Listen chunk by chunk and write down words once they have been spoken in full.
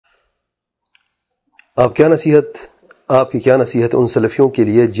آپ کی کیا نصیحت ان سلفیوں کے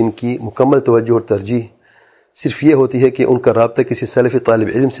لیے جن کی مکمل توجہ اور ترجیح صرف یہ ہوتی ہے کہ ان کا رابطہ کسی سلفی طالب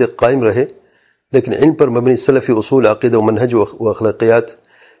علم سے قائم رہے، لیکن علم پر مبنی سلفی اصول، عقیدہ و منہج و اخلاقیات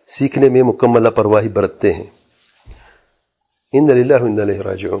سیکھنے میں مکمل لاپرواہی برتتے ہیں؟ ان للہ و انا الیہ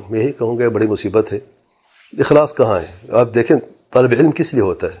راجعون. میں یہی کہوں گا بڑی مصیبت ہے. اخلاص کہاں ہے؟ آپ دیکھیں طالب علم کس لیے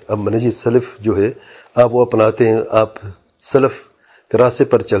ہوتا ہے؟ اب منہج سلف جو ہے آپ وہ اپناتے ہیں، آپ سلف کے راستے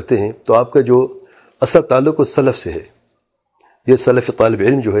پر چلتے ہیں، تو آپ کا جو اصل تعلق اس سلف سے ہے. یہ سلف طالب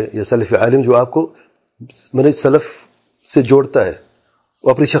علم جو ہے یا سلف عالم جو آپ کو منہج سلف سے جوڑتا ہے، وہ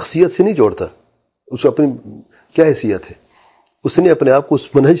اپنی شخصیت سے نہیں جوڑتا. اس کو اپنی کیا حیثیت ہے؟ اس نے اپنے آپ کو اس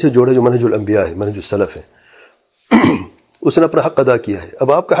منہج سے جوڑا جو منہج الانبیاء ہے، منہج السلف ہے. اس نے اپنا حق ادا کیا ہے.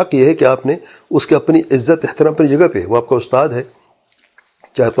 اب آپ کا حق یہ ہے کہ آپ نے اس کے اپنی عزت احترام اپنی جگہ پہ، وہ آپ کا استاد ہے،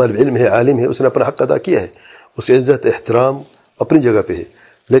 چاہے طالب علم ہے عالم ہے، اس نے اپنا حق ادا کیا ہے، اس کی عزت احترام اپنی جگہ پہ ہے.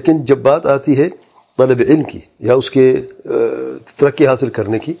 لیکن جب بات آتی ہے طالب علم کی یا اس کے ترقی حاصل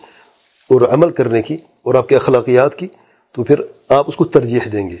کرنے کی اور عمل کرنے کی اور آپ کے اخلاقیات کی، تو پھر آپ اس کو ترجیح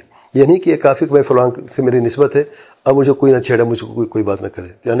دیں گے. یہ نہیں کہ یہ کافی کہ میں فلاں سے میری نسبت ہے، اب مجھے کوئی نہ چھیڑا، مجھے کوئی بات نہ کرے.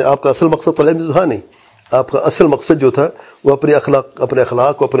 یعنی آپ کا اصل مقصد طالب علم تھا نہیں. آپ کا اصل مقصد جو تھا وہ اپنے اخلاق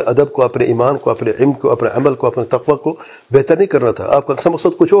کو، اپنے ادب کو، اپنے ایمان کو، اپنے علم کو، اپنے عمل کو، اپنے تقوی کو بہتر نہیں کرنا تھا. آپ کا اصل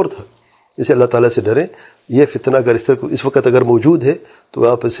مقصد کچھ اور تھا. اسے اللہ تعالیٰ سے ڈریں. یہ فتنہ اگر اس وقت اگر موجود ہے تو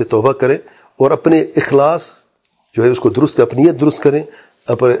آپ اس سے توبہ کریں اور اپنے اخلاص جو ہے اس کو درست، اپنی نیت درست کریں،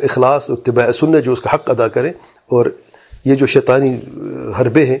 اپنے اخلاص اتباع سنت جو اس کا حق ادا کریں، اور یہ جو شیطانی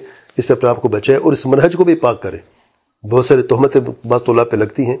حربے ہیں اس سے اپنے آپ کو بچائیں اور اس منہج کو بھی پاک کریں. بہت سارے تہمتیں بعض طلاب پہ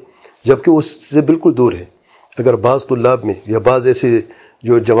لگتی ہیں جبکہ وہ اس سے بالکل دور ہے. اگر بعض طلاب میں یا بعض ایسے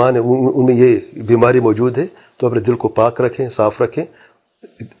جو جوان ہیں ان میں یہ بیماری موجود ہے تو اپنے دل کو پاک رکھیں، صاف رکھیں،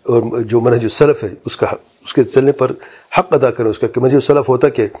 اور جو منہج السلف ہے اس کے چلنے پر حق ادا کریں. اس کا کہ منہج السلف ہوتا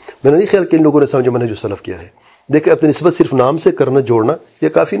کہ میں نے نہیں خیال کہ ان لوگوں نے سمجھا منہج السلف کیا ہے. دیکھیں اپنی نسبت صرف نام سے کرنا، جوڑنا یہ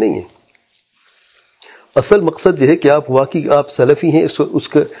کافی نہیں ہے. اصل مقصد یہ ہے کہ آپ واقعی آپ سلفی ہیں،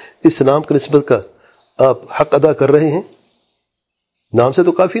 اس نام کی نسبت کا آپ حق ادا کر رہے ہیں. نام سے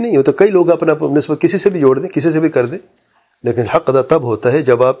تو کافی نہیں ہوتا. کئی لوگ اپنا نسبت کسی سے بھی جوڑ دیں، کسی سے بھی کر دیں، لیکن حق ادا تب ہوتا ہے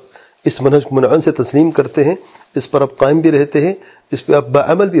جب آپ اس منہج کو منعن سے تسلیم کرتے ہیں، اس پر آپ قائم بھی رہتے ہیں، اس پہ آپ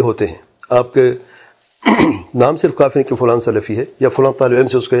باعمل بھی ہوتے ہیں. آپ کے نام صرف کافی نہیں کہ فلاں سلفی ہے یا فلاں طالب علم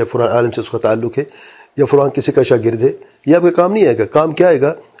سے اس کا یا فلاں عالم سے اس کا تعلق ہے یا فلاں کسی کا شاگرد ہے. یہ آپ کا کام نہیں آئے گا. کام کیا آئے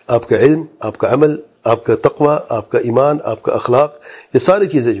گا؟ آپ کا علم، آپ کا عمل، آپ کا تقوی، آپ کا ایمان، آپ کا اخلاق. یہ ساری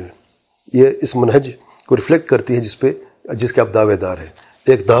چیزیں جو ہیں یہ اس منہج کو ریفلیکٹ کرتی ہیں جس کے آپ دعوے دار ہیں.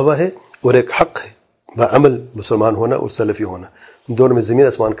 ایک دعویٰ ہے اور ایک حق ہے. بعمل مسلمان ہونا اور سلفی ہونا، دونوں میں زمین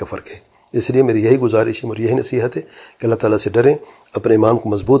آسمان کا فرق ہے. اس لیے میری یہی گزارش ہے اور یہی نصیحت ہے کہ اللہ تعالیٰ سے ڈریں، اپنے ایمان کو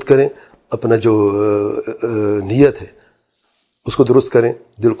مضبوط کریں، اپنا جو نیت ہے اس کو درست کریں،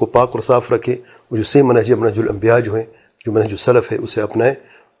 دل کو پاک اور صاف رکھیں، اور جو صحیح منہج منہج الانبیاء جو ہیں، جو منہج السلف ہے اسے اپنائیں،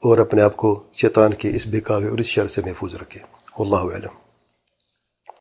 اور اپنے آپ کو شیطان کے اس بہکاوے اور اس شر سے محفوظ رکھیں. واللہ اعلم.